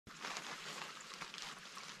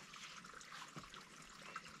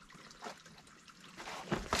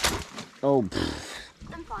Oh,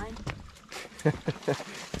 I'm fine.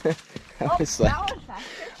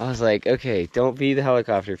 I was like, okay, don't be the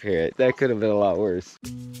helicopter parrot. That could have been a lot worse.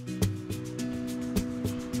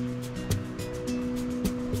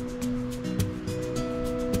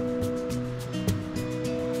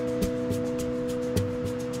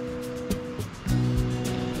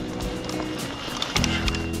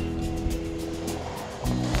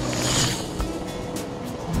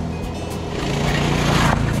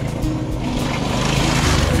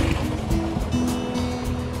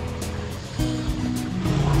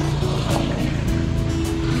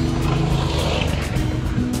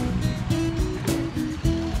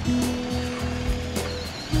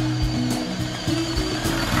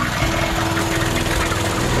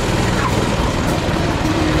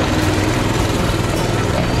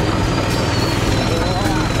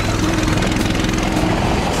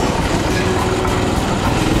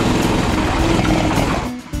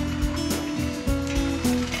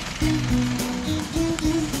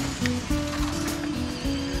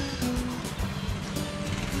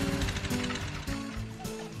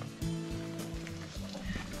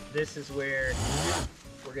 This is where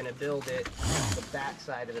we're gonna build it. The back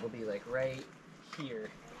side of it will be like right here,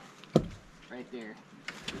 right there.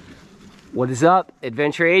 What is up,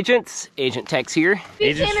 adventure agents? Agent Tex here.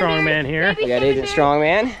 Agent Strongman here. We got Agent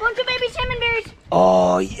Strongman. Bunch of baby salmon berries.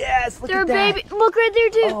 Oh yes, look at that. Baby. Look right there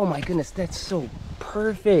too. Oh my goodness, that's so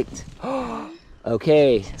perfect.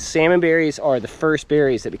 Okay, salmon berries are the first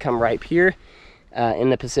berries that become ripe here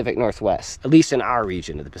in the Pacific Northwest, at least in our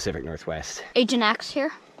region of the Pacific Northwest. Agent Axe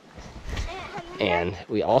here. And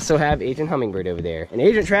we also have Agent Hummingbird over there. And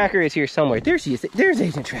Agent Tracker is here somewhere. There's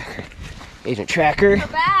Agent Tracker. Agent Tracker. Her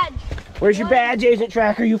badge. Where's your badge, Agent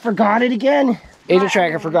Tracker? You forgot it again? Agent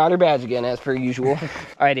Tracker forgot her badge again, as per usual. All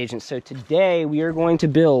right, Agent, so today we are going to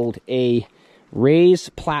build a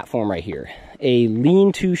raised platform right here. A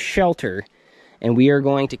lean-to shelter. And we are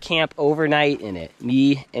going to camp overnight in it,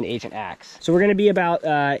 me and Agent Axe. So we're gonna be about,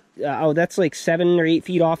 that's like 7 or 8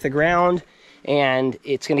 feet off the ground. And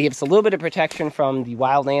it's gonna give us a little bit of protection from the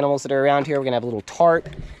wild animals that are around here. We're gonna have a little tarp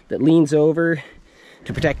that leans over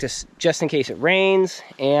to protect us just in case it rains.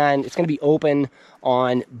 And it's gonna be open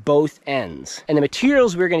on both ends. And the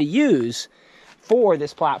materials we're gonna use for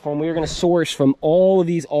this platform, we're gonna source from all of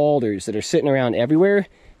these alders that are sitting around everywhere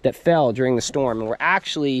that fell during the storm. And we're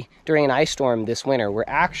actually, during an ice storm this winter, we're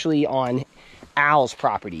actually on Al's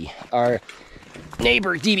property, our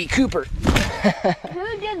neighbor, DB Cooper.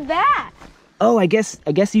 Who did that? Oh, I guess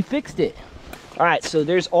he fixed it. All right, so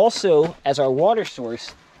there's also, as our water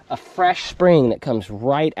source, a fresh spring that comes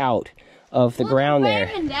right out of the ground there.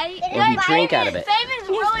 And we drink out of it. There's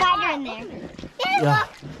a spider in there. Yeah.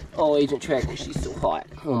 Oh, Agent Tracker, she's so hot.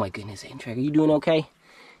 Oh my goodness, Agent Tracker, you doing okay?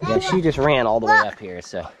 Yeah, she just ran all the way up here,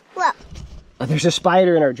 so. Look. Oh, there's a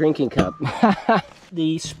spider in our drinking cup.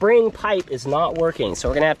 The spring pipe is not working, so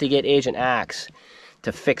we're gonna have to get Agent Axe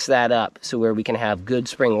to fix that up so where we can have good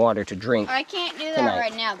spring water to drink. I can't do that tonight.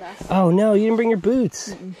 right now, though. Oh no, you didn't bring your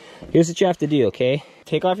boots. Here's what you have to do, okay?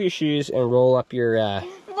 Take off your shoes and roll up your But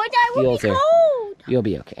I will be cold. You'll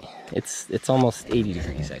be okay. It's almost 80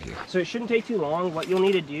 degrees out here. So it shouldn't take too long. What you'll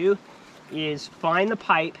need to do is find the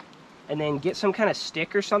pipe and then get some kind of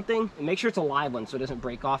stick or something and make sure it's a live one so it doesn't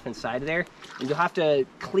break off inside of there. And you'll have to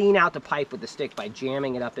clean out the pipe with the stick by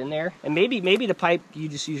jamming it up in there. And maybe the pipe you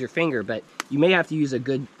just use your finger, but you may have to use a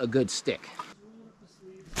good stick.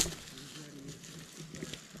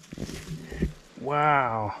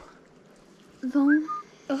 Wow.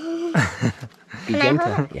 Be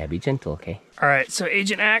gentle. Yeah, be gentle, okay? All right, so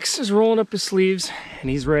Agent Axe is rolling up his sleeves and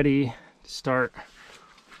he's ready to start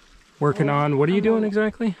working on, what are you doing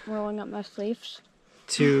exactly? Rolling up my sleeves.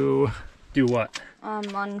 To do what?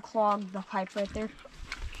 Unclog the pipe right there.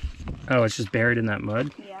 Oh, it's just buried in that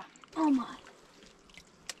mud? Yeah. Oh my.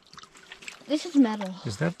 This is metal.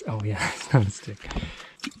 Is that, oh yeah, it's not a stick.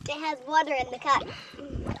 It has water in the cup.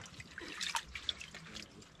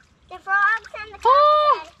 The frogs and the cup.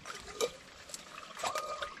 Oh!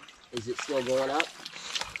 Is it still going up?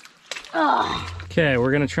 Oh. Okay,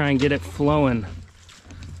 we're gonna try and get it flowing.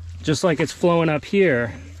 Just like it's flowing up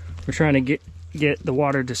here, we're trying to get the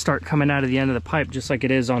water to start coming out of the end of the pipe just like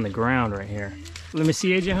it is on the ground right here. Let me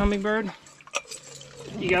see, Agent Hummingbird.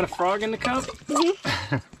 You got a frog in the cup?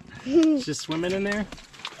 Mm-hmm. It's just swimming in there?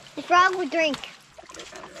 The frog would drink.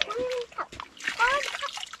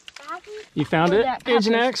 You found it,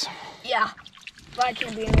 Agent Axe? Yeah. But I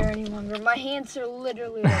can't be in there any longer. My hands are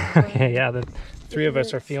literally like Okay, yeah, the three of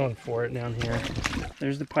us are feeling for it down here.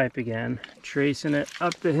 There's the pipe again. Tracing it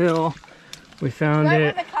up the hill. We found Right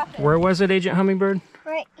it. where the cup is. Where was it, Agent Hummingbird?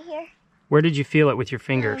 Right here. Where did you feel it with your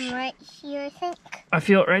fingers? Right here, I think. I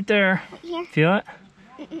feel it right there. Here. Feel it?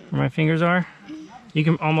 Where my fingers are? You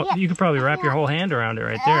can almost, you could probably wrap your whole hand around it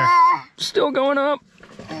right there. Still going up.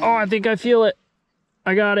 Oh, I think I feel it.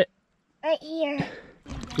 I got it. Right here.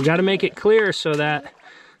 We got to make it clear so that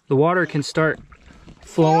the water can start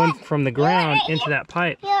flowing from the ground into that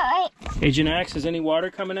pipe. Yeah, right. Agent Axe, is any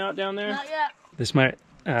water coming out down there? Not yet. This might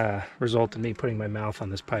result in me putting my mouth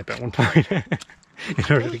on this pipe at one point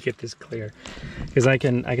in order to get this clear. Because I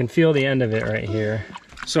can feel the end of it right here.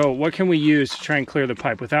 So what can we use to try and clear the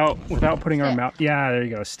pipe without putting our mouth? Yeah, there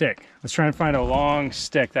you go, stick. Let's try and find a long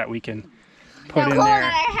stick that we can put in The hole there.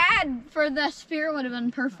 that I had for the spear would have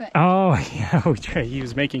been perfect. Oh yeah, we tried. He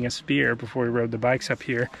was making a spear before we rode the bikes up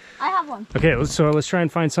here. I have one. Okay, so let's try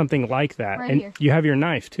and find something like that. Right and here. You have your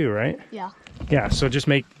knife too, right? Yeah. Yeah, so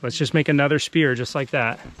let's just make another spear just like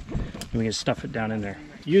that. And we can stuff it down in there.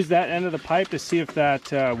 Use that end of the pipe to see if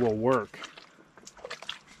that will work.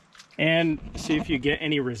 And see if you get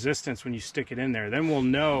any resistance when you stick it in there. Then we'll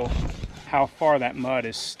know how far that mud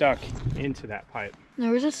is stuck into that pipe.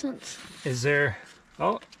 No resistance. Is there,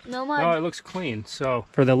 oh, No mud. no, it looks clean. So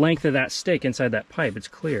for the length of that stick inside that pipe, it's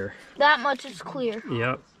clear. That much is clear.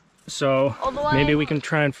 Yep. So All the way. maybe we can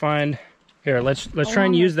try and find, here, let's try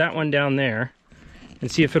and use that one down there and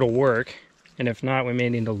see if it'll work. And if not, we may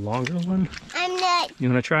need a longer one. I'm not. You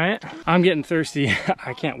want to try it? I'm getting thirsty.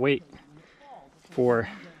 I can't wait for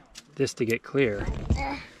this to get clear.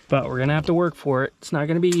 But we're going to have to work for it. It's not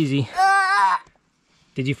going to be easy.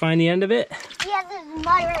 Did you find the end of it? Yeah, there's mud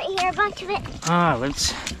right here, a bunch of it. Ah,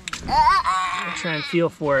 let's try and feel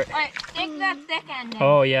for it. Wait, stick that thick end in.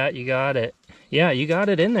 Oh, yeah, you got it. Yeah, you got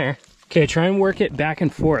it in there. Okay, try and work it back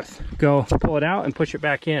and forth. Go pull it out and push it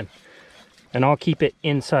back in. And I'll keep it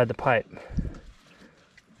inside the pipe.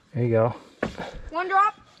 There you go. One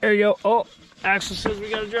drop. There you go. Oh, Axel says we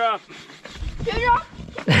got a drop. Two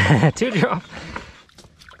drop. 2 drop.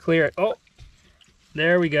 Clear it. Oh,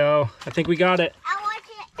 there we go. I think we got it. I want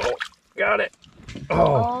it. Oh, got it.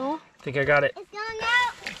 Oh, I think I got it. It's going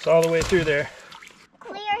out. It's all the way through there.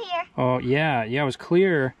 Clear here. Oh, yeah. Yeah, it was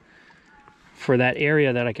clear for that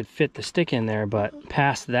area that I could fit the stick in there, but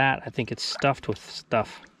past that, I think it's stuffed with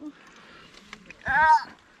stuff.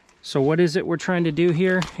 So what is it we're trying to do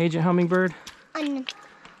here, Agent Hummingbird?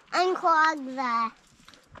 Unclog the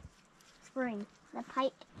spring, the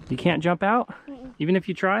pipe. You can't jump out? Even if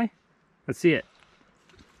you try? Let's see it.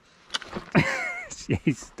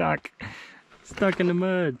 She's stuck. Stuck in the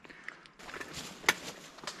mud.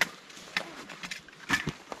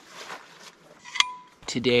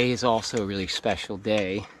 Today is also a really special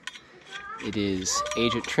day. It is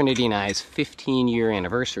Agent Trinity and I's 15-year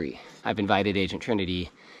anniversary. I've invited Agent Trinity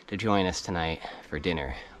to join us tonight for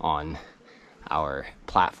dinner on our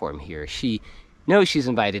platform here. She knows she's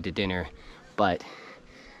invited to dinner, but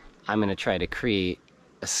I'm gonna try to create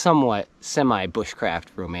a somewhat semi-bushcraft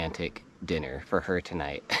romantic dinner for her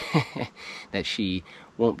tonight that she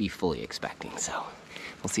won't be fully expecting. So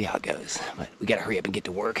we'll see how it goes, but we gotta hurry up and get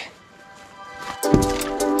to work.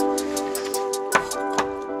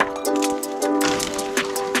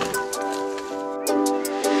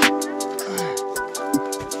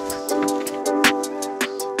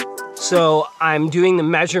 So I'm doing the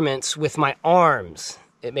measurements with my arms.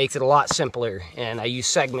 It makes it a lot simpler, and I use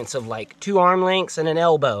segments of like 2 arm lengths and an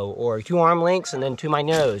elbow, or 2 arm lengths and then to my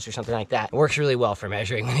nose, or something like that. It works really well for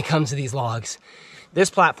measuring when it comes to these logs. This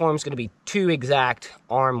platform is going to be 2 exact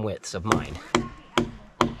arm widths of mine.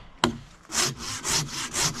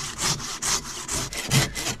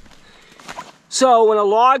 So when a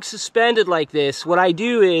log's suspended like this, what I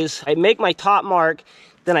do is I make my top mark,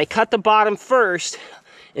 then I cut the bottom first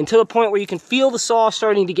until the point where you can feel the saw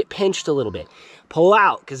starting to get pinched a little bit. Pull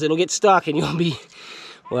out, because it'll get stuck and you'll be,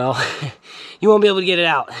 well, you won't be able to get it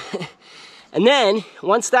out. And then,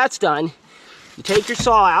 once that's done, you take your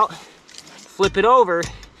saw out, flip it over,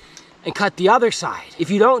 and cut the other side. If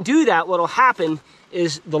you don't do that, what'll happen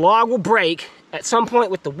is the log will break at some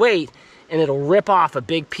point with the weight, and it'll rip off a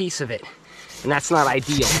big piece of it. And that's not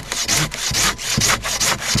ideal.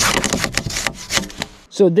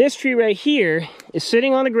 So this tree right here is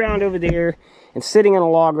sitting on the ground over there and sitting on a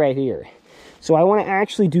log right here. So I want to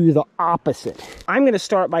actually do the opposite. I'm going to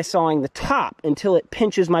start by sawing the top until it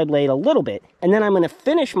pinches my blade a little bit. And then I'm going to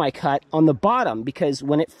finish my cut on the bottom, because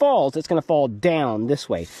when it falls, it's going to fall down this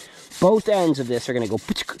way. Both ends of this are going to go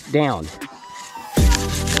down.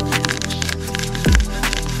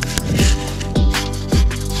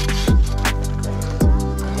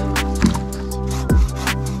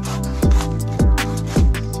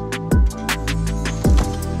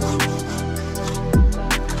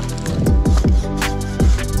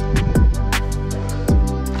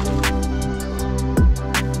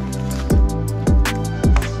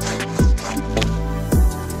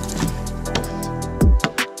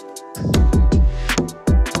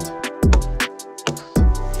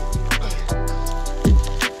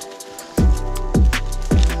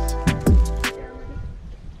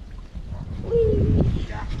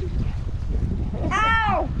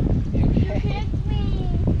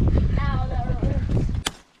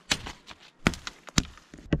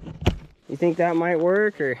 think that might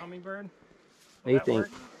work, or Hummingbird? what do you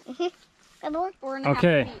think? It'll work.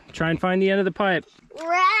 Okay, try and find the end of the pipe.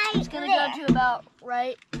 Right. It's gonna go to about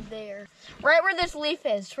right there. Right where this leaf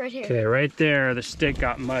is, right here. Okay, right there, the stick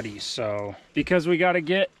got muddy. So, because we got to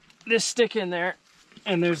get this stick in there,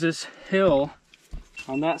 and there's this hill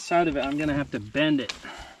on that side of it, I'm gonna have to bend it.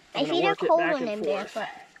 I see a cold one in there, but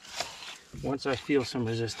Once I feel some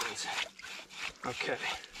resistance. Okay,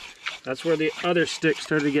 that's where the other stick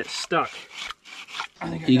started to get stuck.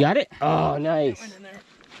 You got it? Oh, nice.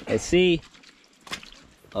 Let's see.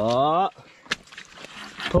 Oh,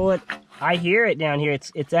 pull it. I hear it down here.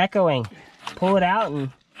 It's echoing. Pull it out and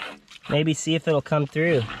maybe see if it'll come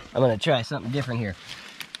through. I'm gonna try something different here.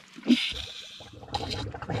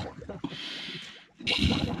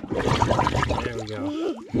 There we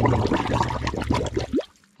go.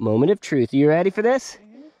 Moment of truth. You ready for this?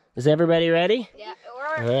 Is everybody ready? Yeah,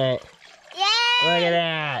 All right. yeah. Look at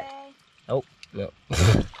that. Oh, no.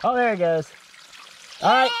 Oh, there it goes.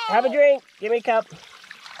 All right, have a drink. Give me a cup.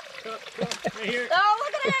 Right here. Oh,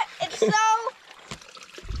 look at it! It's so...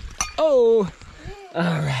 Oh, all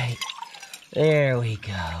right. There we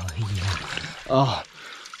go. Yeah. Oh.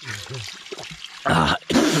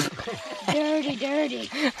 dirty, dirty.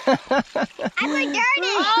 I put dirt in it.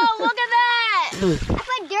 Oh, look at that! I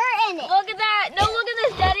put dirt in it. Look at that! No, look at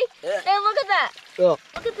this, Daddy. Hey, look at that. Oh.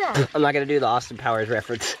 Look at that. I'm not gonna do the Austin Powers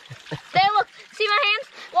reference. Hey, look. See my hands?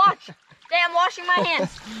 Watch. Hey, I'm washing my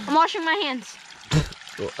hands. I'm washing my hands.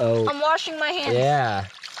 Oh. I'm washing my hands. Yeah.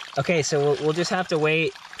 Okay, so we'll just have to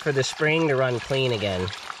wait for the spring to run clean again.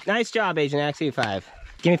 Nice job, Agent Axe. Give me 5.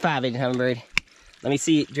 Give me 5, Agent Hummingbird. Let me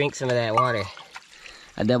see. Drink some of that water.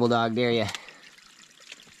 I double dog dare you.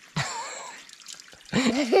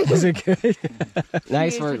 Was it good?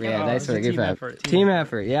 Nice work, man. Nice work. Good job. Team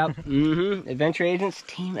effort. Yep. Mm-hmm. Adventure Agents,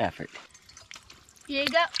 team effort. Here you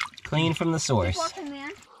go. Clean from the source. Washing,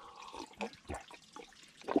 man.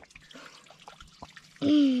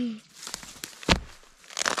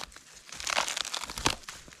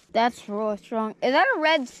 That's really strong. Is that a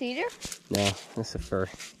red cedar? No, that's a fir.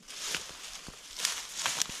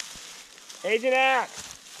 Agent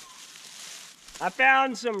Axe, I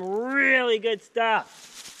found some really good stuff.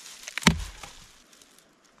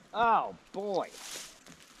 Oh boy.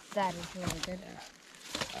 That is really good.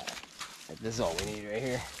 This is all we need right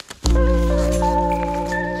here.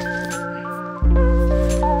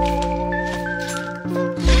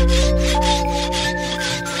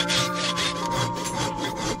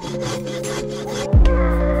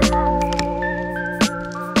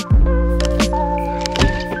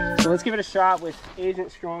 Let's give it a shot with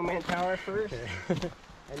Agent Strongman Power first, and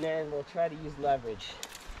then we'll try to use leverage.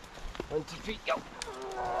 1, 2, 3, go.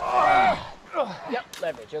 Yep,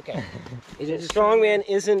 leverage, okay. Agent Strongman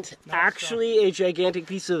isn't actually a gigantic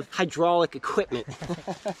piece of hydraulic equipment.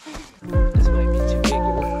 This might be too big to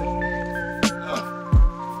work with.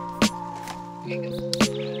 Okay, go.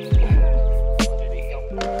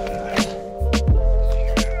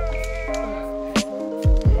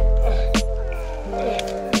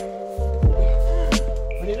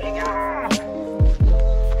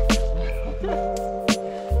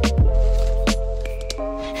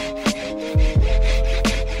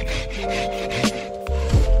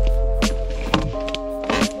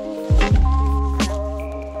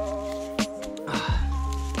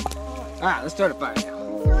 Alright, let's start a fire now.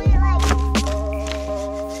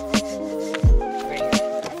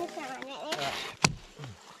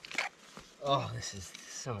 Oh, this is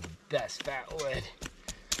some of the best fat wood.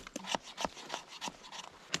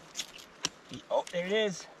 Oh, there it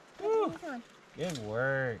is. Woo. Good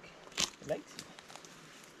work. I like to.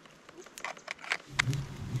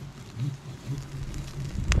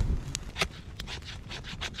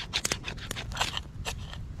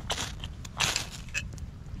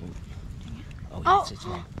 Oh, it's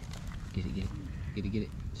wrong. Get it.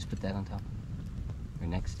 Just put that on top. Or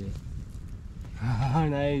next to it. Oh,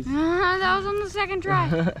 nice. That was on the second try.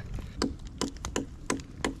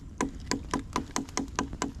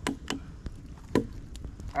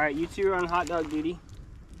 Alright, you two are on hot dog duty.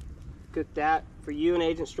 Cook that for you and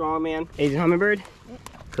Agent Strongman. Agent Hummingbird,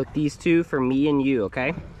 cook these two for me and you,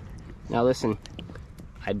 okay? Now listen,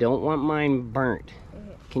 I don't want mine burnt.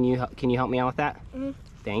 Can you help me out with that?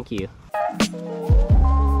 Thank you.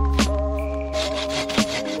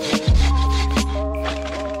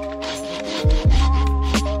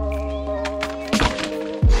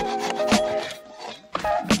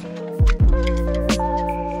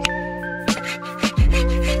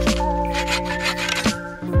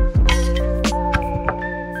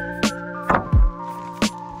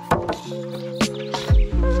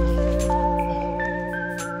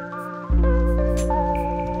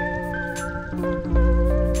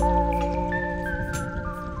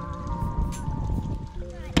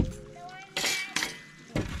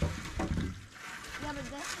 Yeah,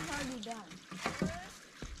 but this is already done.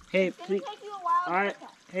 Hey, It's gonna please. take you a while to Alright, cook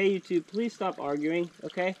that. hey you two, please stop arguing,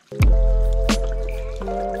 okay?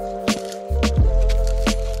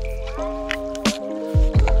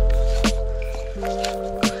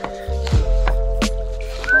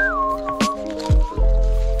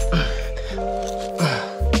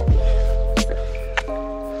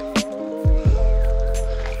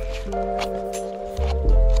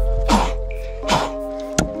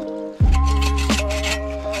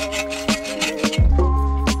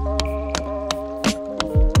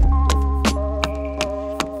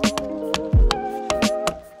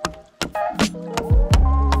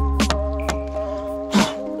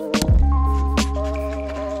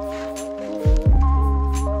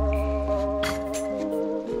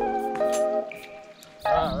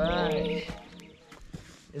 Alright.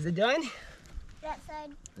 Is it done? That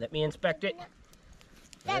side. Let me inspect it.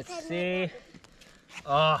 That Let's side. see.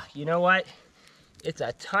 Oh, you know what? It's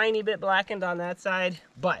a tiny bit blackened on that side,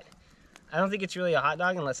 but I don't think it's really a hot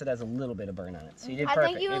dog unless it has a little bit of burn on it. So you did perfect. I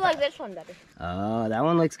think you would like this one better. Oh, that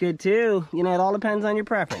one looks good too. You know, it all depends on your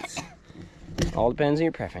preference. All depends on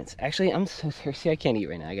your preference. Actually, I'm so thirsty. I can't eat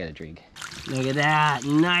right now. I got a drink. Look at that.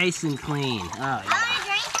 Nice and clean. Oh, yeah. I want a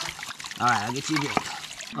drink. All right, I'll get you a drink.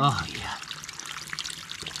 Oh, yeah.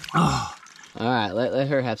 Oh. All right, let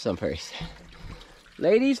her have some first.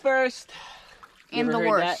 Ladies first. You And ever the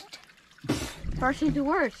heard worst. First is the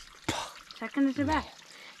worst. Second is the best.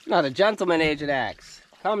 that? Not a gentleman, Agent Axe.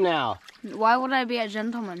 Come now. Why would I be a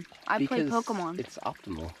gentleman? I play Because Pokemon. it's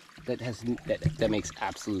optimal. That makes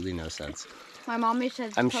absolutely no sense. My mommy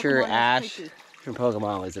says I'm Pokemon sure is Ash creepy. from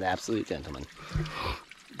Pokemon was an absolute gentleman.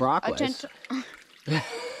 Brock A was.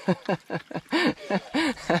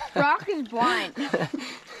 Brock is blind.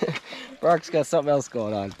 Brock's got something else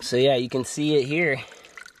going on. So yeah, you can see it here.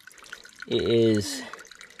 It is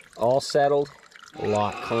all settled, a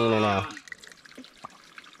lot cleaner now.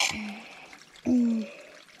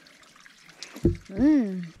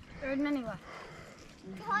 There's many left.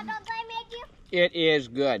 The hot dog I made you? It is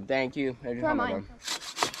good, thank you. Try mine.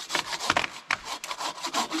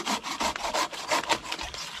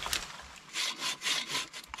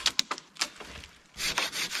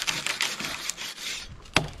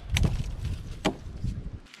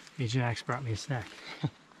 Ajax brought me a snack.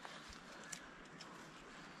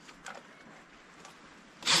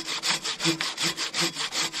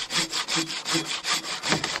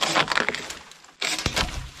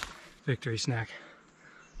 Victory snack.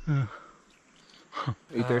 Are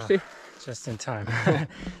you thirsty? Just in time.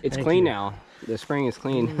 It's Thank clean you. now. The spring is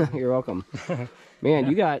clean. You're welcome.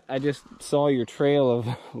 Man, I just saw your trail of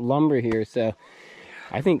lumber here, so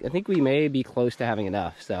I think we may be close to having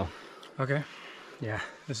enough, so. Okay. Yeah,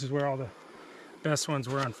 this is where all the best ones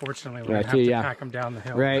were, unfortunately. We Right, have to yeah. pack them down the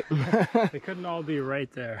hill. Right. They couldn't all be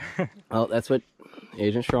right there. Well, that's what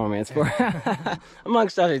Agent Strongman's for,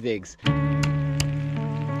 amongst other things.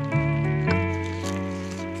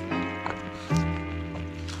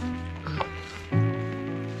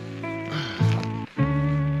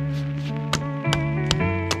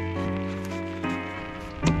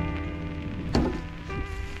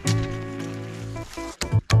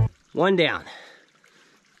 One down.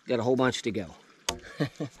 Got a whole bunch to go.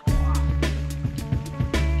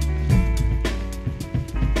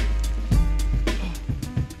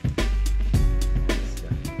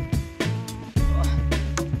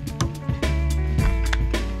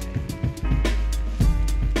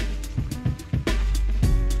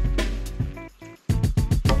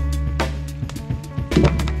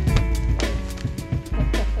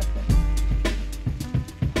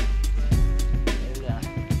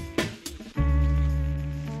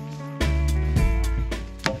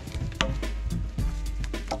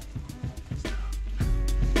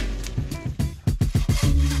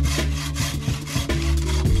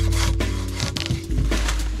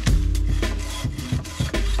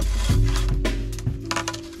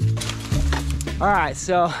 All right,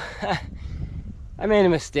 so I made a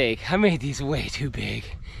mistake. I made these way too big.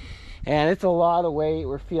 And it's a lot of weight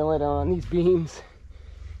we're feeling on these beams.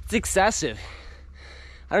 It's excessive.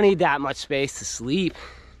 I don't need that much space to sleep.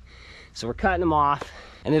 So we're cutting them off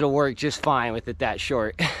and it'll work just fine with it that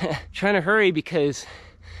short. Trying to hurry because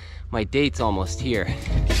my date's almost here.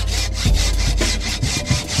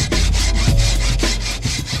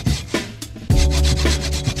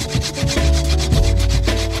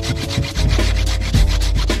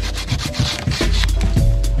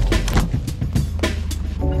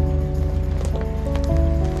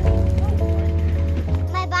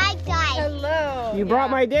 My bike died. Hello. You brought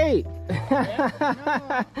my date.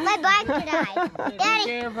 My bike died. Daddy.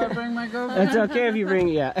 Okay if I bring my GoPro? It's okay if you bring,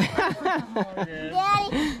 yeah.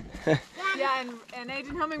 Daddy. Yeah, and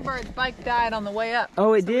Agent Hummingbird's bike died on the way up.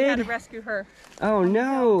 Oh, it so we had did? to rescue her. Oh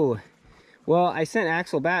no. Well, I sent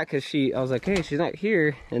Axel back because I was like, hey, she's not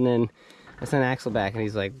here. And then I sent Axel back and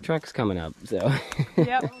he's like, truck's coming up, so.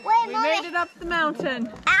 Yep. Wait, We Mommy. made it up the mountain.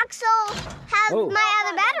 Axel has Oh. my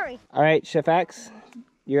other battery. All right, Chef Axe,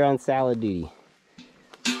 you're on salad duty.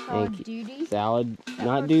 Thank you. Duty. Salad,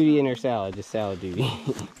 not duty in her salad, just salad duty.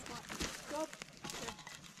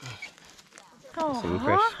 Some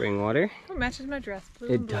fresh spring water. It matches my dress. Blue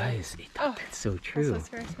It and blue. does. It's so true. Also, it's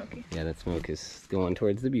very smoky. Yeah, that smoke is going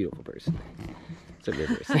towards the beautiful person. It's a good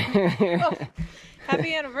person.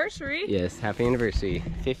 Happy anniversary. Yes, happy anniversary.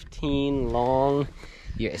 15 long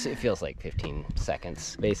years. It feels like 15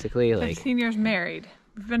 seconds, basically. Like 15 years married.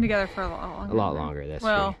 We've been together for a lot longer. a lot longer. That's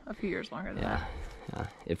Well, true. a few years longer than Yeah.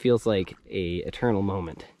 It feels like a eternal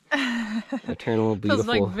moment. Eternal, that. Feels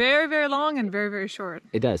beautiful. like very, very long and very, very short.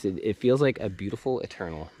 It does. It feels like a beautiful,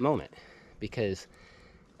 eternal moment because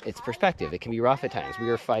it's perspective. It can be rough at times. We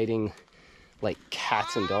were fighting like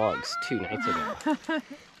cats and dogs 2 nights ago.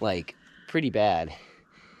 Like, pretty bad.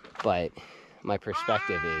 But my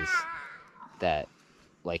perspective is that,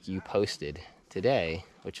 like you posted today,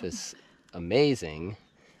 which was amazing,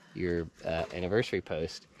 your anniversary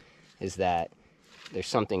post, is that there's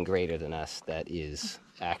something greater than us that is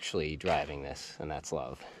actually driving this, and that's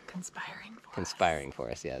love. Conspiring for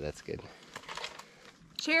us. Yeah, that's good.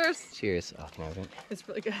 Cheers. Cheers. Oh, can I have it? It's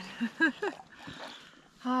really good.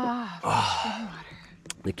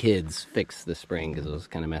 The kids fixed the spring because it was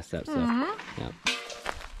kind of messed up. So, yep.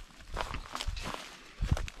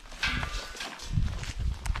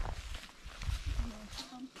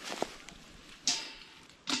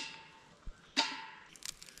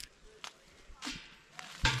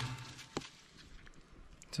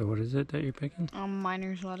 So what is it that you're picking?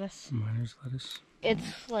 Miner's lettuce. Miner's lettuce.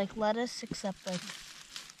 It's like lettuce, except like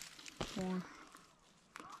more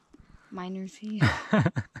miners here.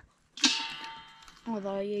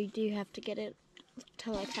 Although you do have to get it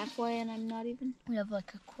to like halfway, and I'm not even. We have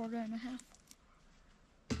like a quarter and a half.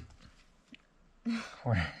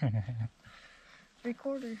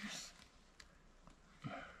 3/4.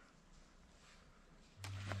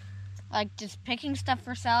 Like, just picking stuff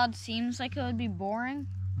for salad seems like it would be boring,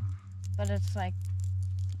 but it's like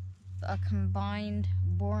a combined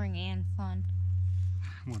boring and fun.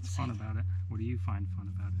 What's fun about it? What do you find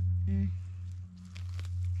fun about it?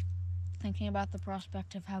 Thinking about the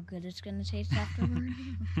prospect of how good it's going to taste afterward.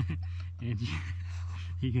 And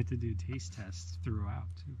you get to do taste tests throughout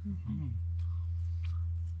too. Mm.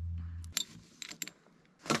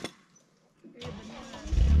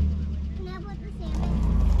 Can I put the salmon?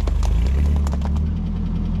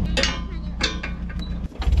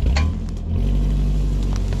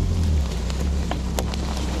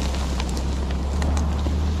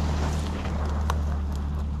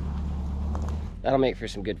 That'll make for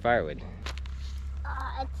some good firewood.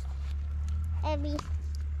 It's heavy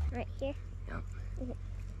right here. Yep.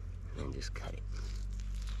 And just cut it.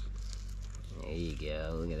 There you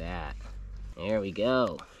go. Look at that. There we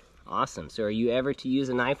go. Awesome. So are you ever to use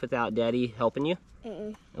a knife without Daddy helping you?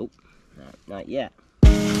 Nope. Not yet.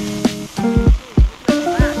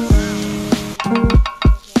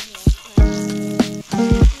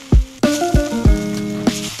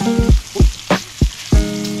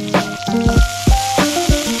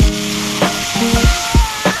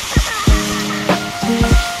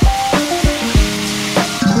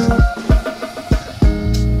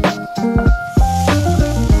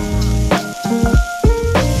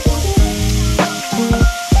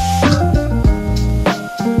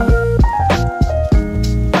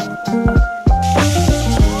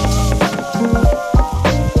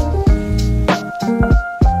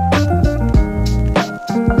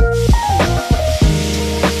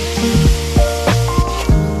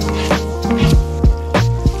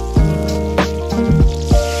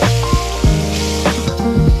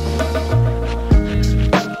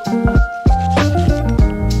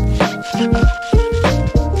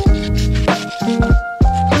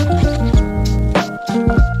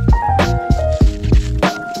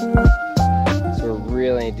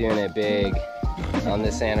 Doing it big on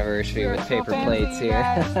this anniversary with paper plates here.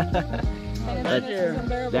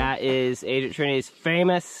 That is Agent Trinity's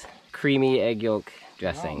famous creamy egg yolk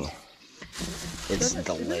dressing. It's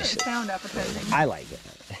delicious. It sound appetizing. I like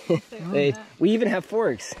it. We even have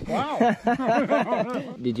forks. Wow.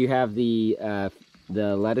 Did you have the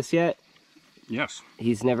lettuce yet? Yes.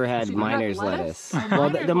 He's never had you miner's have lettuce? lettuce. Well,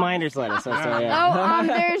 the miner's lettuce. I'm sorry. Oh,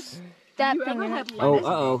 there's that You thing ever in had it. Oh, lettuce?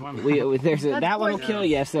 uh-oh. There's that one will kill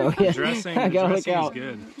you, so Dressing, I the gotta look dressing is out.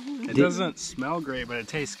 good. It doesn't smell great, but it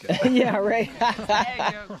tastes good. Yeah, right.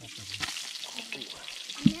 Egg yolks.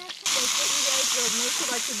 What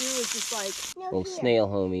most like to do is just like Little snail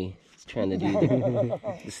homie. He's trying to do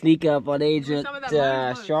the sneak up on Agent Some of that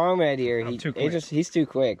mine's mine. Strong right here. I'm too quick. He's too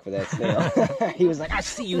quick for that snail. He was like, I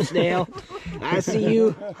see you, snail. I see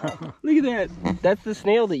you. Look at that. That's the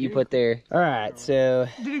snail that you put there. All right, so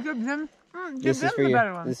did you give them? Give this them is for the you.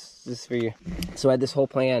 better one. This is for you. So I had this whole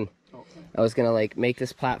plan. I was gonna like make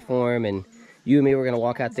this platform, and you and me were gonna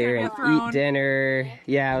walk out there and eat dinner.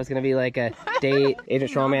 Yeah, it was gonna be like a date.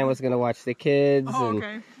 Agent Strongman was gonna watch the kids, Oh,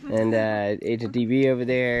 okay. and Agent DB over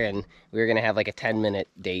there, and we were gonna have like a 10-minute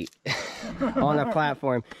date on a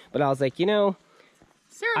platform. But I was like, you know,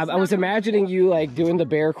 I was imagining you like doing the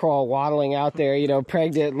bear crawl, waddling out there, you know,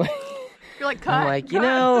 pregnant. You're like, cut. I'm like, you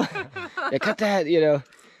know, yeah, cut that, you know.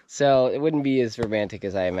 So it wouldn't be as romantic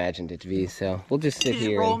as I imagined it to be. So we'll just sit You just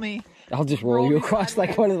here. roll me. I'll just roll you across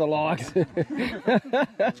like one of the logs.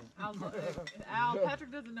 Al,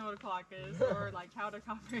 Patrick doesn't know what a clock is or like how to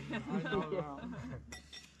comprehend.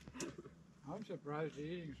 I'm surprised you're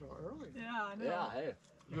eating so early. Yeah, I know. hey.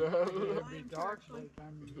 It'll be dark by the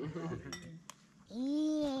time you get home.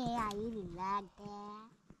 Yeah, you like that.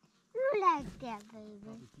 You like that,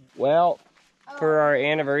 baby. Well, for our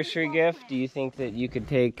anniversary gift, do you think that you could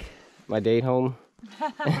take my date home?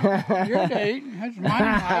 Your date, that's mine.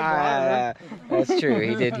 I That's true.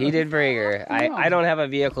 He did bring her. I don't have a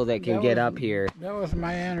vehicle that can get up here. that was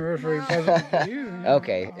my anniversary present for you.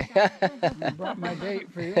 Okay. I brought my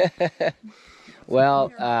date for you.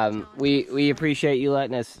 Well, we appreciate you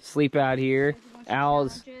letting us sleep out here.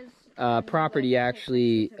 Al's property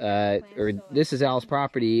actually, or this is Al's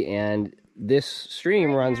property, and this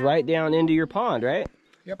stream runs right down into your pond, right?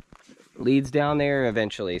 Yep. Leads down there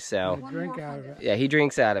eventually. So Drink out of it. yeah, he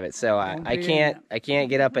drinks out of it. So I can't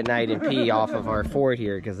get up at night and pee off of our fort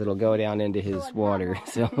here because it'll go down into his water.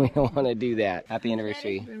 So we don't want to do that. Happy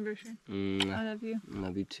anniversary. I love you.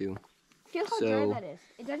 Love you too. Feel how So dry that is.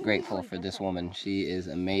 It doesn't Grateful taste for like this pepper. woman. She is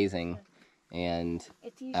amazing, and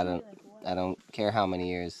It's usually I don't like what? I don't care how many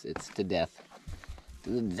years. It's to death.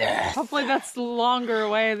 To death. Hopefully that's longer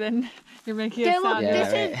away than you're making it sound. Yeah,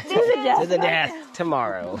 right. To the death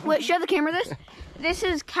tomorrow. Wait, show the camera this. This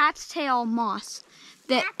is cat's tail moss.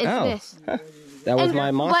 That it's Oh. this. That was And-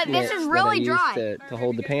 my moss but this mitt is that really I used dry. to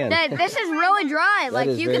hold the pan. This is really dry. That Like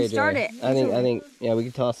is you very can start dry. it. I think yeah, we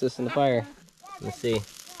can toss this in the fire. Let's see.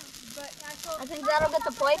 I think that'll get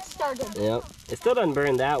the plate started. Yep. It still doesn't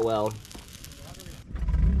burn that well.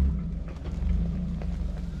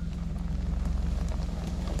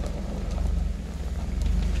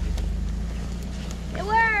 It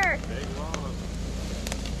worked.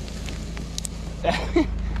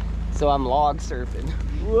 So I'm log surfing.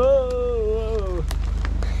 Whoa!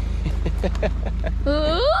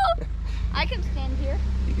 Ooh. I can stand here.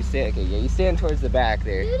 You can stand. Okay, yeah, you stand towards the back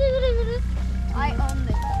there. I own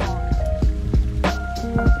this.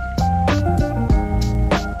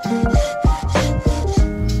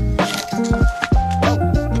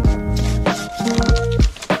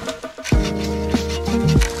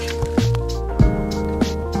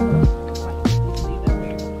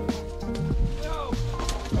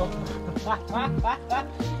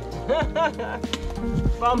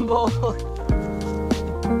 Fumble.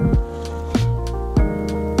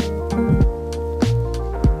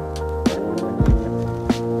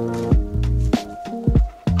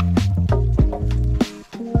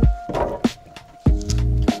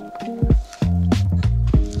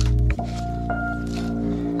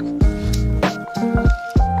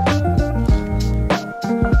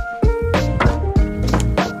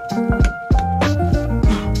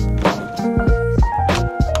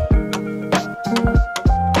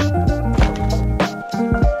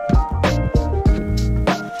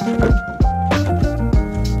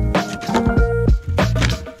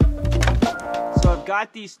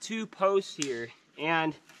 Got these two posts here,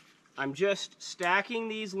 and I'm just stacking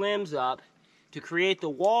these limbs up to create the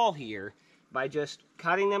wall here by just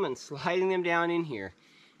cutting them and sliding them down in here.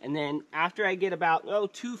 And then after I get about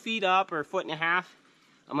 2 feet up or 1.5 feet,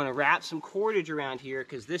 I'm going to wrap some cordage around here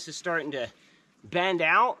because this is starting to bend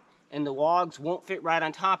out and the logs won't fit right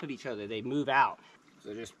on top of each other. They move out.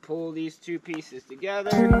 So just pull these two pieces together.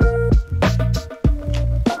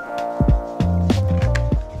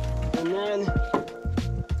 And then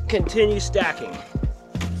continue stacking.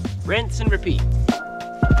 Rinse and repeat.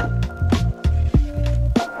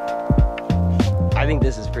 I think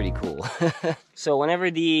this is pretty cool. So whenever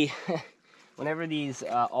the whenever these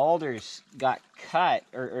alders got cut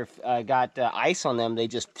or got ice on them, they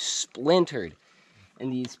just splintered.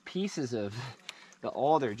 And these pieces of the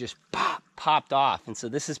alder just popped off. And so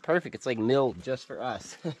this is perfect. It's like milled just for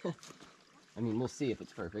us. I mean, we'll see if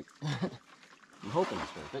it's perfect. I'm hoping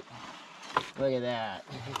it's perfect. Look at that.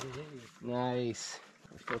 Nice.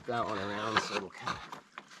 Let's flip that one around so it'll kind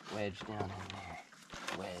of wedge down in there.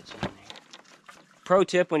 Wedge in there. Pro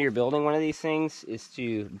tip when you're building one of these things is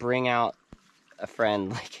to bring out a friend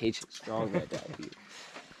like Agent Strong right out here.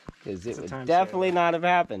 Because it would definitely not have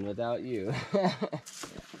happened without you.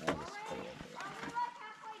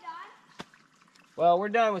 Well, we're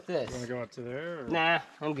done with this. You want to go up to there? Or nah,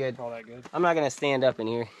 I'm good. All that good? I'm not gonna stand up in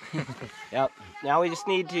here. Yep. Now we just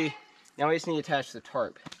need to attach the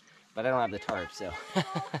tarp. But I don't have the tarp, so.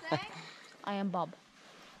 I am Bob.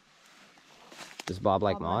 Does Bob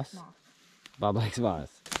like moss? Bob likes moss.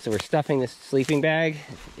 So we're stuffing this sleeping bag.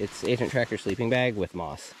 It's Agent Tracker's sleeping bag with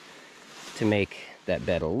moss to make that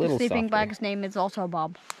bed a little The sleeping softer. bag's name is also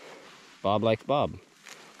Bob. Bob likes Bob.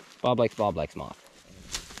 Bob likes moss.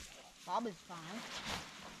 Bob is fine.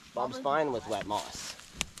 Bob's fine with wet moss.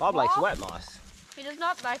 Bob likes wet moss. He does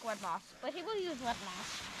not like wet moss, but he will use wet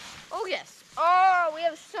moss. Oh yes. Oh, we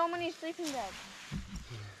have so many sleeping bags.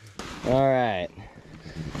 All right.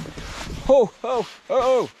 Ho, ho, ho,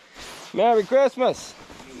 ho. Merry Christmas.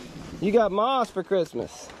 You got moss for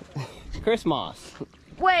Christmas. Christmas.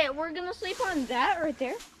 Wait, we're gonna sleep on that right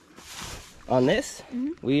there? On this?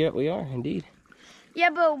 Mm-hmm. We are indeed. Yeah,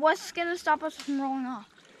 but what's gonna stop us from rolling off?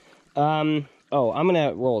 Oh, I'm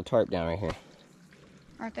gonna roll a tarp down right here.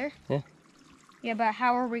 Right there? Yeah. Yeah, but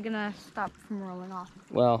how are we gonna stop from rolling off?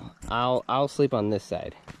 Well, I'll sleep on this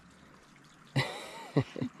side.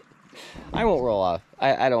 I won't roll off.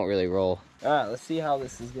 I don't really roll. All right, let's see how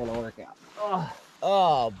this is gonna work out.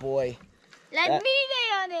 Oh boy. Let me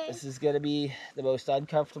lay on it. This is gonna be the most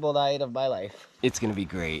uncomfortable night of my life. It's gonna be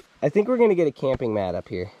great. I think we're gonna get a camping mat up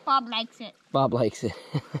here. Bob likes it. Bob likes it.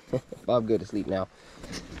 Bob, go to sleep now.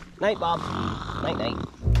 Night, Bob. Night, night.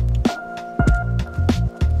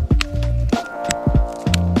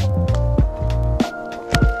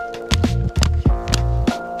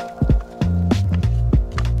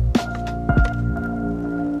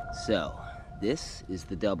 So, this is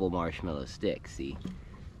the double marshmallow stick, see?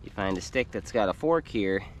 You find a stick that's got a fork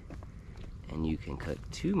here, and you can cook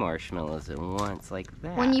 2 marshmallows at once like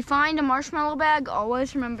that. When you find a marshmallow bag,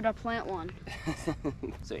 always remember to plant one.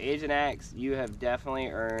 So Agent Axe, you have definitely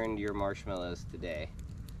earned your marshmallows today.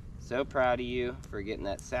 So proud of you for getting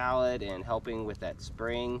that salad and helping with that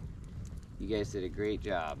spring. You guys did a great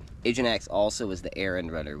job. Agent Axe also was the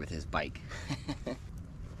errand runner with his bike.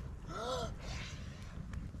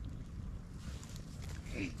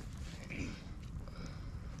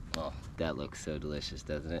 Oh, that looks so delicious,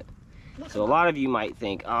 doesn't it? So a lot of you might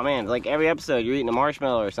think, oh man, like every episode you're eating a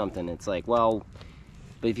marshmallow or something. It's like, well,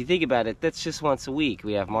 but if you think about it, that's just once a week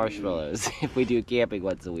we have marshmallows if we do camping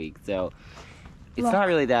once a week. So it's not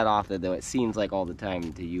really that often, though. It seems like all the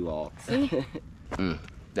time to you all.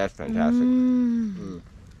 That's fantastic.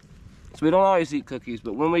 So we don't always eat cookies,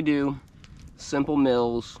 but when we do, Simple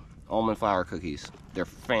Mills almond flour cookies. They're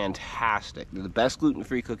fantastic. They're the best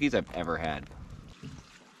gluten-free cookies I've ever had.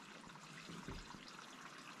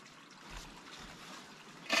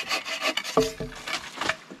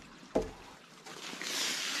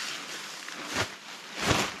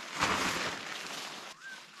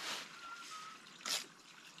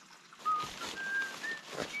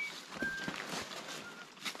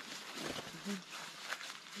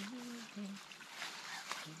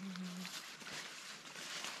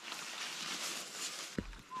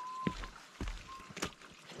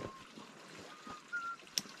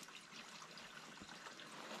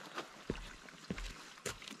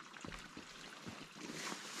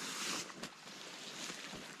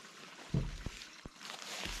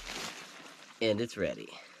 And it's ready.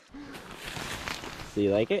 So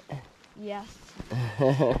you like it? Yes.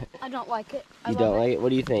 I don't like it. You don't like it? What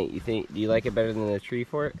do you think? Do you like it better than the tree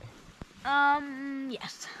fort?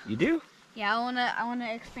 Yes. You do? Yeah, I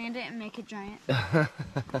wanna expand it and make it giant.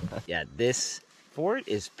 Yeah, this fort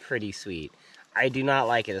is pretty sweet. I do not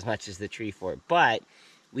like it as much as the tree fort, but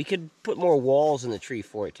we could put more walls in the tree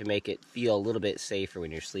fort to make it feel a little bit safer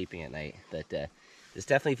when you're sleeping at night. But this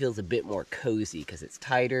definitely feels a bit more cozy because it's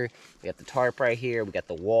tighter. We got the tarp right here. We got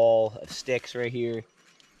the wall of sticks right here.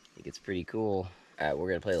 I think it's pretty cool. All right, we're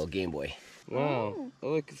gonna play a little Game Boy. Wow, oh,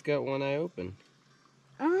 look, it's got one eye open.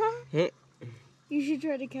 Uh-huh. You should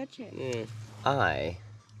try to catch it. Yeah. I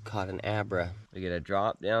caught an abra. We're gonna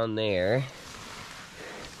drop down there.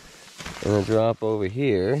 And a drop over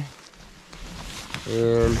here.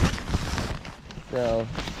 And So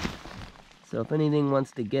if anything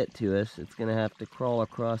wants to get to us, it's gonna have to crawl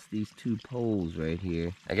across these two poles right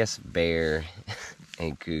here. I guess bear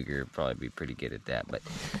and cougar would probably be pretty good at that, but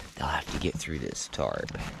they'll have to get through this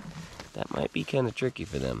tarp. That might be kind of tricky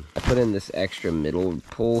for them. I put in this extra middle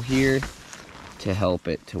pole here to help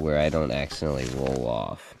it to where I don't accidentally roll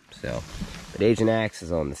off. So, but Agent Axe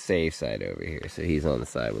is on the safe side over here, so he's on the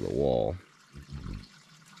side with a wall.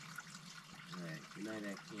 Alright, good night,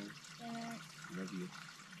 Axe. Love you.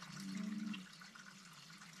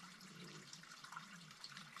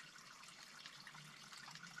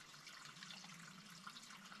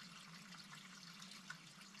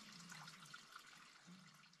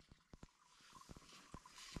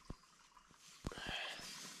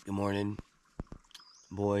 Good morning.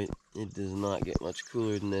 Boy, it does not get much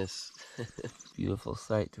cooler than this. Beautiful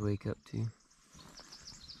sight to wake up to.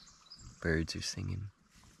 Birds are singing.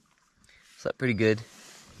 Slept pretty good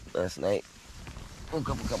last night. Woke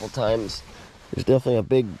up a couple times. There's definitely a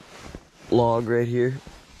big log right here.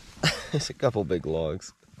 There's a couple big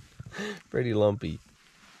logs. Pretty lumpy.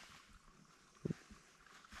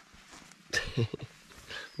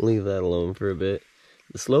 Leave that alone for a bit.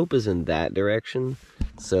 The slope is in that direction,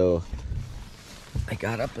 so I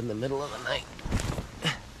got up in the middle of the night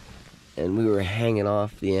and we were hanging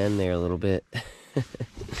off the end there a little bit.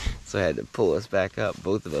 So I had to pull us back up.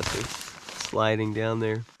 Both of us are sliding down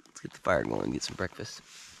there. Let's get the fire going and get some breakfast.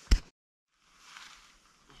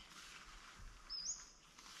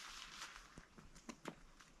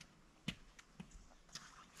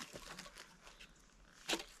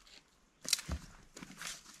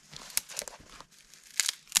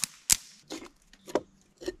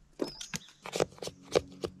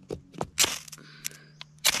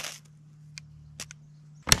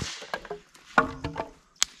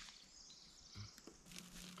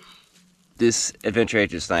 This Adventure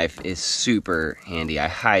Agent's knife is super handy. I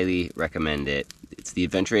highly recommend it. It's the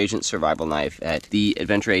Adventure Agent Survival Knife at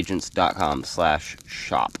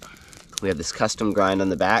theadventureagents.com/shop. We have this custom grind on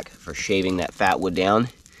the back for shaving that fat wood down,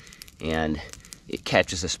 and it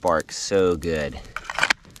catches a spark so good.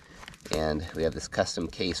 And we have this custom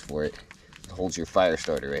case for it. It holds your fire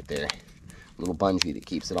starter right there. A little bungee that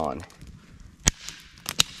keeps it on.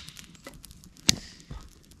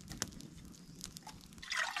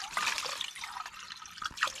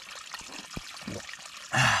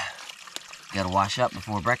 Gotta wash up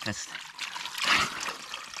before breakfast.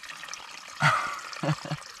 I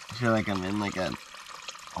feel like I'm in like an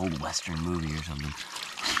old Western movie or something.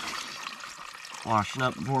 Washing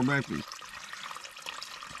up before breakfast.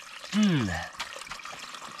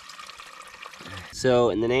 So,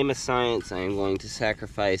 in the name of science, I am going to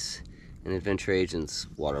sacrifice an Adventure Agent's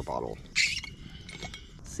water bottle.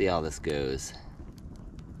 See how this goes.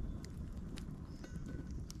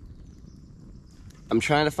 I'm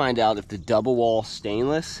trying to find out if the double wall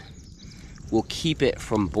stainless will keep it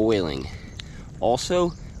from boiling.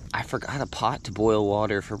 Also, I forgot a pot to boil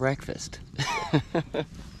water for breakfast.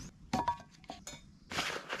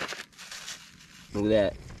 Look at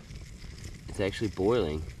that. It's actually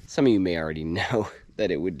boiling. Some of you may already know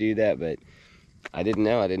that it would do that, but I didn't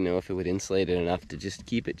know. I didn't know if it would insulate it enough to just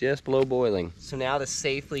keep it just below boiling. So now to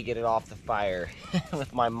safely get it off the fire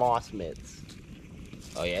with my moss mitts.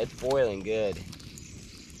 Oh yeah, it's boiling good.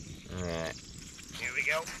 Alright, here we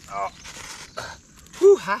go. Oh,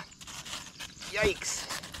 whew, ha! Yikes!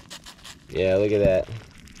 Yeah, look at that.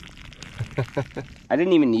 I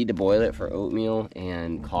didn't even need to boil it for oatmeal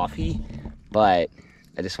and coffee, but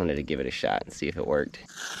I just wanted to give it a shot and see if it worked.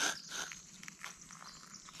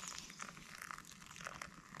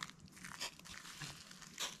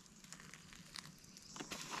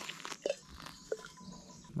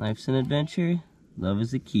 Life's an adventure. Love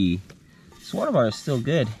is the key. This water bar is still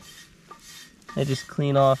good. I just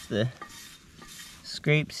clean off the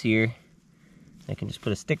scrapes here. I can just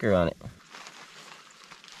put a sticker on it.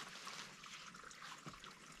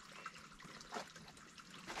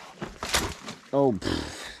 Oh,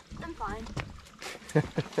 I'm fine.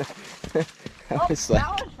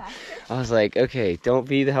 I was like, okay, don't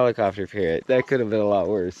be the helicopter parrot. That could have been a lot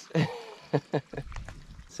worse.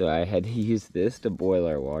 So I had to use this to boil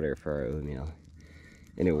our water for our oatmeal.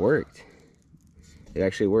 And it worked. It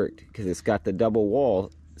actually worked because it's got the double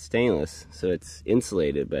wall stainless, so it's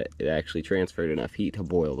insulated, but it actually transferred enough heat to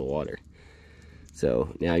boil the water.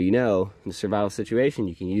 So now you know, in a survival situation,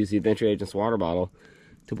 you can use the Adventure Agent's water bottle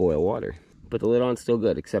to boil water. But the lid on's still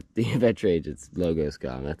good, except the Adventure Agent's logo's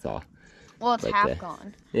gone, that's all. Well, it's half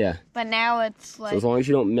gone. Yeah. But now it's like... So as long as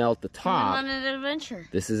you don't melt the top... on an adventure.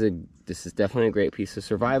 This is definitely a great piece of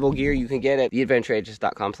survival gear you can get at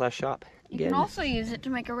theadventureagents.com/shop. You can also use it to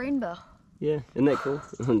make a rainbow. Yeah, isn't that cool?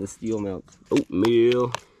 The steel melts.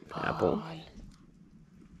 Oatmeal, apple.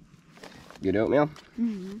 Good oatmeal?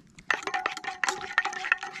 Mm-hmm.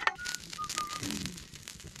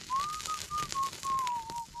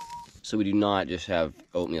 So we do not just have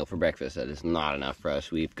oatmeal for breakfast. That is not enough for us.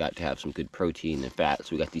 We've got to have some good protein and fat.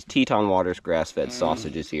 So we got these Teton Waters grass-fed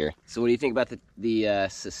sausages here. So what do you think about the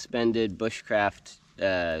suspended Bushcraft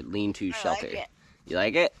lean-to shelter? like it. You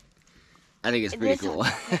like it? I think it's pretty cool.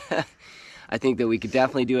 I think that we could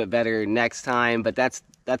definitely do it better next time, but that's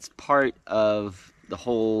part of the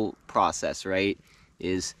whole process, right?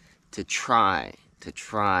 Is to try,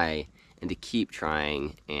 and to keep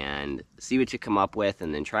trying and see what you come up with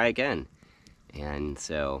and then try again. And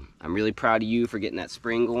so I'm really proud of you for getting that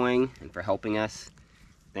spring going and for helping us.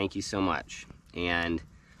 Thank you so much. And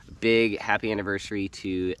a big happy anniversary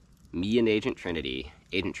to me and Agent Trinity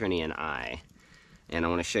and I. And I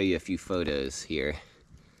want to show you a few photos here.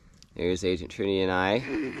 There's Agent Trinity and I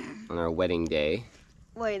on our wedding day.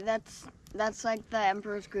 Wait, that's like the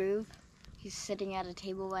Emperor's Groove. He's sitting at a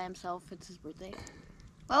table by himself. It's his birthday.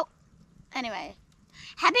 Well, anyway,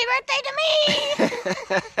 happy birthday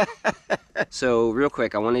to me! So real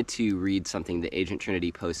quick, I wanted to read something that Agent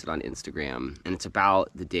Trinity posted on Instagram, and it's about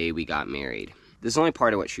the day we got married. This is only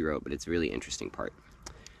part of what she wrote, but it's a really interesting part.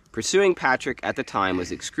 Pursuing Patrick at the time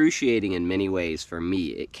was excruciating in many ways for me.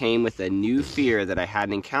 It came with a new fear that I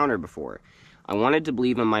hadn't encountered before. I wanted to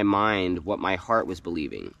believe in my mind what my heart was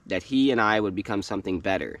believing, that he and I would become something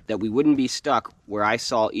better, that we wouldn't be stuck where I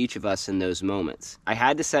saw each of us in those moments. I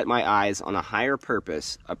had to set my eyes on a higher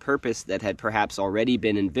purpose, a purpose that had perhaps already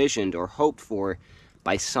been envisioned or hoped for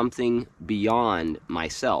by something beyond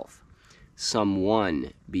myself,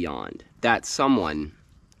 someone beyond. That someone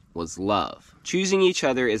was love. Choosing each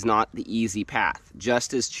other is not the easy path,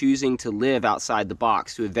 just as choosing to live outside the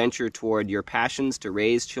box, to adventure toward your passions, to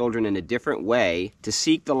raise children in a different way, to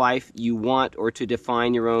seek the life you want, or to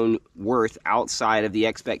define your own worth outside of the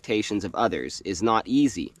expectations of others is not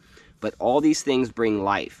easy. But all these things bring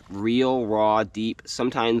life, real, raw, deep,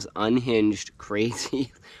 sometimes unhinged,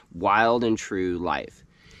 crazy, wild and true life.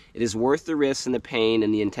 It is worth the risks and the pain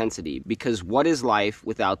and the intensity, because what is life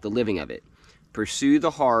without the living of it? Pursue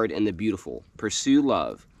the hard and the beautiful. Pursue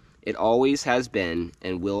love. It always has been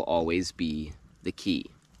and will always be the key.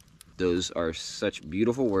 Those are such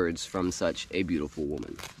beautiful words from such a beautiful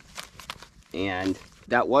woman. And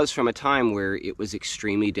that was from a time where it was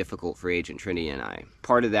extremely difficult for Agent Trinity and I.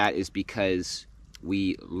 Part of that is because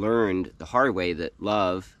we learned the hard way that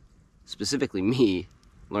love, specifically me,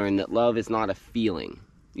 learned that love is not a feeling.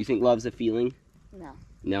 You think love's a feeling? No.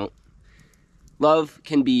 No. Love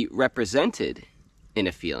can be represented in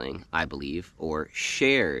a feeling, I believe, or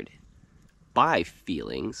shared by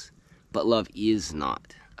feelings, but love is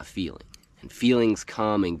not a feeling. And feelings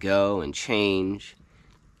come and go and change,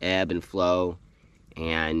 ebb and flow,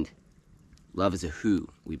 and love is a who,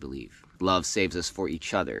 we believe. Love saves us for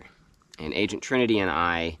each other. And Agent Trinity and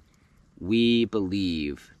I, we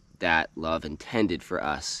believe that love intended for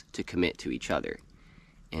us to commit to each other.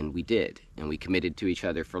 And we did. And we committed to each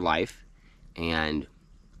other for life. And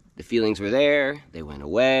the feelings were there, they went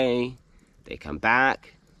away, they come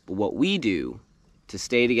back. But what we do to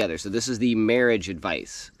stay together, so this is the marriage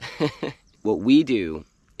advice. What we do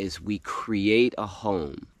is we create a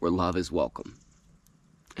home where love is welcome.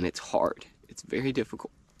 And it's hard. It's very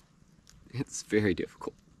difficult. It's very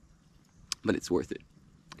difficult. But it's worth it.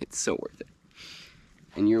 It's so worth it.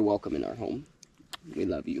 And you're welcome in our home. We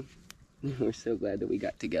love you. We're so glad that we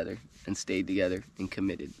got together and stayed together and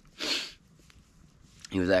committed.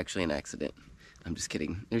 It was actually an accident. I'm just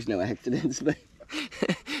kidding. There's no accidents, but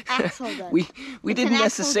we didn't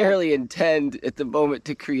necessarily intend at the moment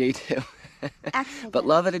to create him. But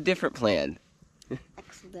love had a different plan.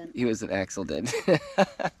 Accident. He was an accident.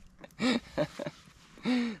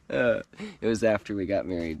 It was after we got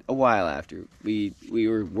married. A while after. We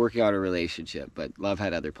were working on a relationship, but love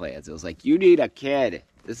had other plans. It was like, you need a kid.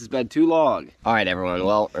 This has been too long. All right, everyone.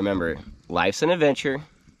 Well, remember, life's an adventure.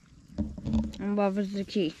 And love is the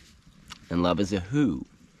key. And love is a who.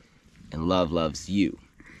 And love loves you.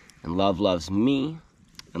 And love loves me.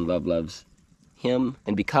 And love loves him.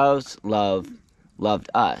 And because love loved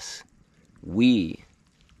us, we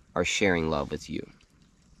are sharing love with you.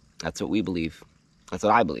 That's what we believe. That's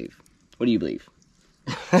what I believe. What do you believe?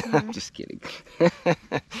 I'm just kidding.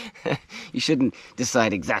 You shouldn't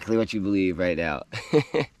decide exactly what you believe right now.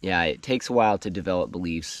 Yeah, it takes a while to develop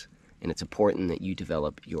beliefs, and it's important that you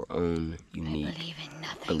develop your own unique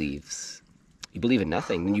beliefs. You believe in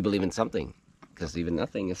nothing, then you believe in something, because even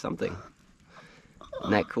nothing is something.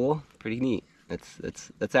 Isn't that cool? Pretty neat.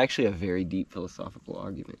 That's actually a very deep philosophical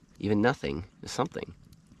argument. Even nothing is something,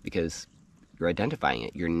 because you're identifying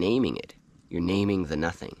it, you're naming it, you're naming the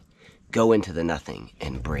nothing. Go into the nothing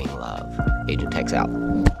and bring love. Agent Tex out.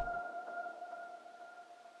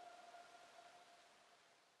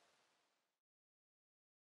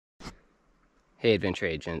 Hey, adventure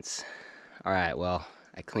agents. All right, well,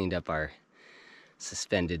 I cleaned up our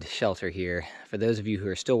suspended shelter here. For those of you who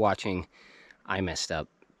are still watching, I messed up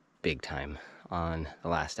big time on the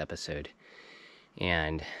last episode.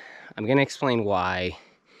 And I'm gonna explain why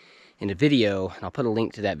in a video, and I'll put a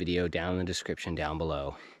link to that video down in the description down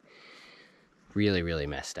below. Really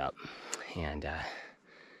messed up. And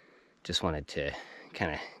just wanted to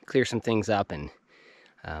kind of clear some things up and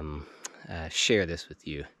share this with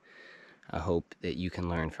you. I hope that you can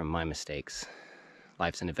learn from my mistakes.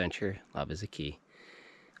 Life's an adventure, love is a key.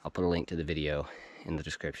 I'll put a link to the video in the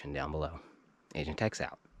description down below. Agent Tex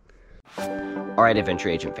out. All right, Adventure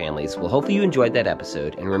Agent families. Well, hopefully you enjoyed that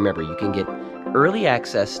episode. And remember, you can get early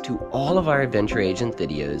access to all of our Adventure Agent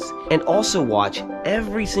videos and also watch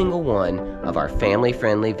every single one of our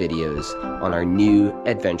family-friendly videos on our new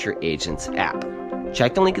Adventure Agents app.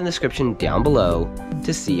 Check the link in the description down below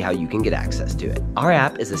to see how you can get access to it. Our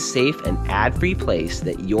app is a safe and ad-free place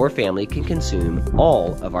that your family can consume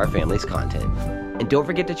all of our family's content. And don't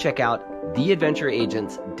forget to check out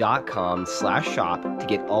theadventureagents.com/shop to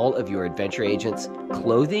get all of your Adventure Agents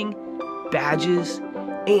clothing, badges,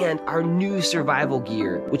 and our new survival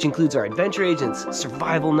gear, which includes our Adventure Agents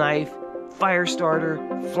survival knife, fire starter,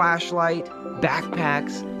 flashlight,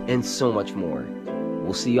 backpacks, and so much more.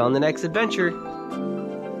 We'll see you on the next adventure.